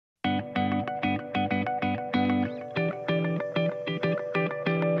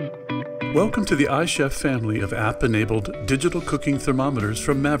Welcome to the iChef family of app-enabled digital cooking thermometers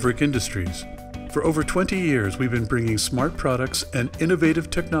from Maverick Industries. For over 20 years, we've been bringing smart products and innovative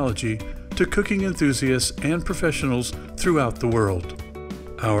technology to cooking enthusiasts and professionals throughout the world.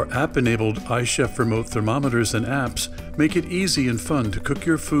 Our app-enabled iChef remote thermometers and apps make it easy and fun to cook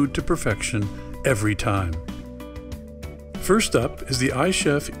your food to perfection every time. First up is the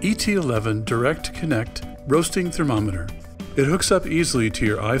iChef ET11 Direct Connect Roasting Thermometer. It hooks up easily to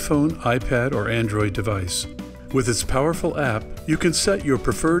your iPhone, iPad, or Android device. With its powerful app, you can set your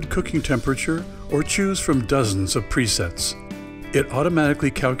preferred cooking temperature or choose from dozens of presets. It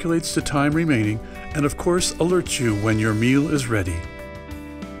automatically calculates the time remaining and of course alerts you when your meal is ready.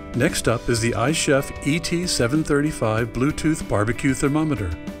 Next up is the iChef ET735 Bluetooth Barbecue Thermometer.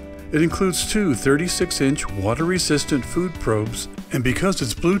 It includes two 36-inch water-resistant food probes, and because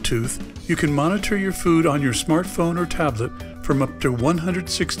it's Bluetooth, you can monitor your food on your smartphone or tablet from up to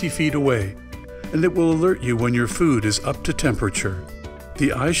 160 feet away, and it will alert you when your food is up to temperature. The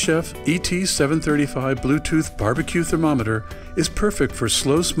iChef ET735 Bluetooth Barbecue Thermometer is perfect for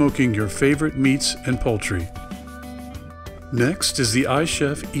slow smoking your favorite meats and poultry. Next is the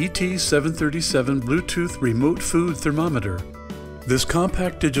iChef ET737 Bluetooth Remote Food Thermometer. This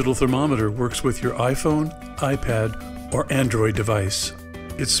compact digital thermometer works with your iPhone, iPad, or Android device.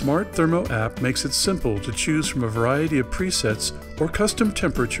 Its smart thermo app makes it simple to choose from a variety of presets or custom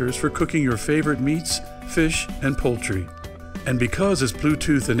temperatures for cooking your favorite meats, fish, and poultry. And because it's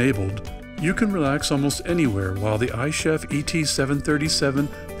Bluetooth enabled, you can relax almost anywhere while the iChef ET737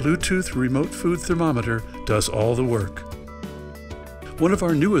 Bluetooth Remote Food Thermometer does all the work. One of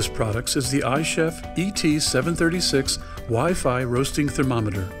our newest products is the iChef ET736 Wi-Fi Roasting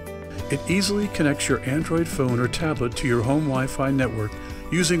Thermometer. It easily connects your Android phone or tablet to your home Wi-Fi network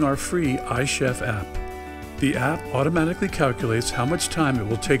using our free iChef app. The app automatically calculates how much time it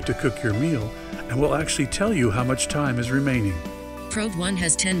will take to cook your meal and will actually tell you how much time is remaining. Probe 1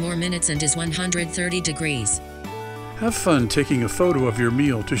 has 10 more minutes and is 130 degrees. Have fun taking a photo of your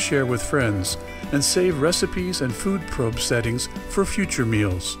meal to share with friends and save recipes and food probe settings for future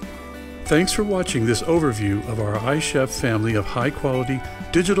meals. Thanks for watching this overview of our iChef family of high-quality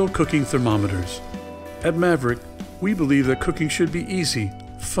digital cooking thermometers. At Maverick, we believe that cooking should be easy,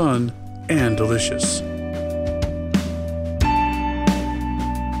 fun, and delicious.